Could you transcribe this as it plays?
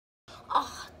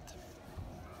Oh,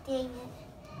 dang it.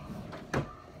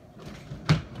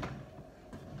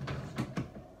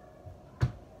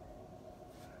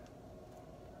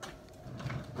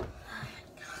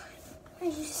 Are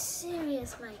you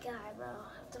serious, my guy, bro? I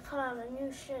have to put on a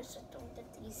new shirt so don't get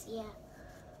these. Yeah.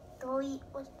 Don't eat.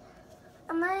 What?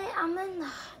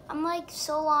 I'm like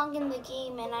so long in the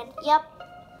game, and yep.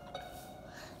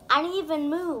 I didn't even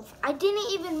move. I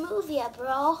didn't even move yet,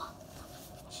 bro.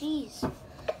 Jeez.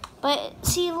 But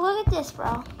see, look at this,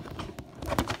 bro.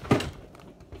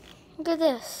 Look at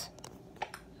this.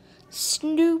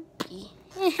 Snoopy.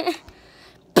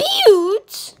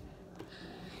 Pewds.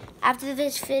 After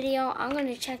this video, I'm going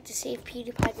to check to see if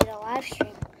PewDiePie did a live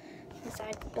stream. Since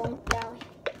I don't doubt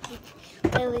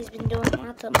Lately's been doing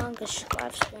lots of Among Us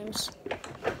live streams.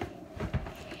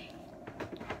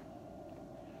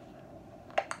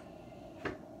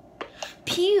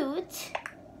 Pewds.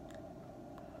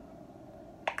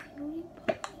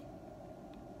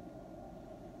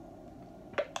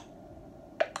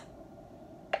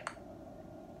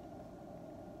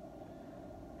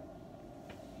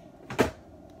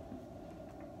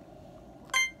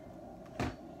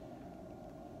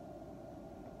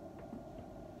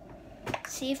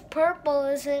 See if purple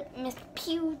is it, Miss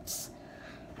Pewds.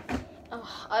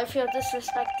 Oh, I feel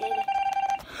disrespected.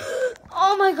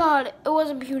 Oh my god, it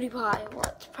wasn't PewDiePie. Well,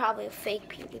 it's probably a fake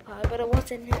PewDiePie, but it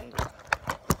wasn't him.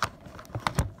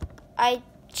 I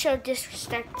showed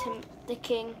disrespect to the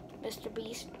king, Mr.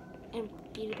 Beast, and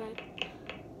PewDiePie.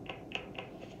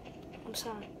 I'm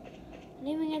sorry. I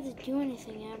didn't even get to do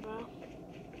anything yet, bro.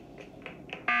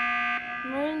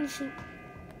 Emergency.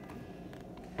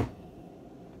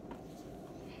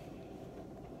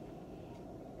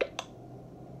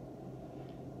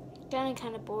 Getting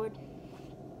kind of bored.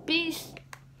 Beast.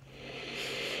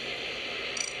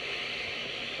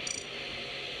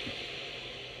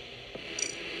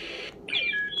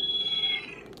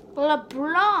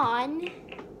 LeBron.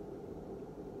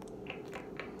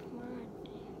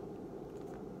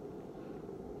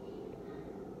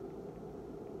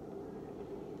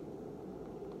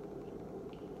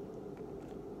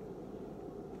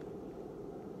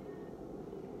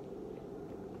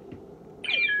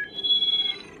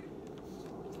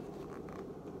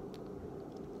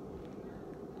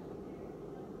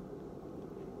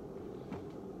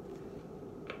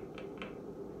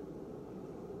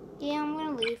 Yeah, I'm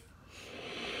gonna leave.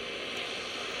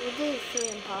 We did 3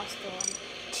 imposter.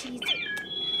 Cheese.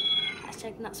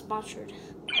 Hashtag not sponsored.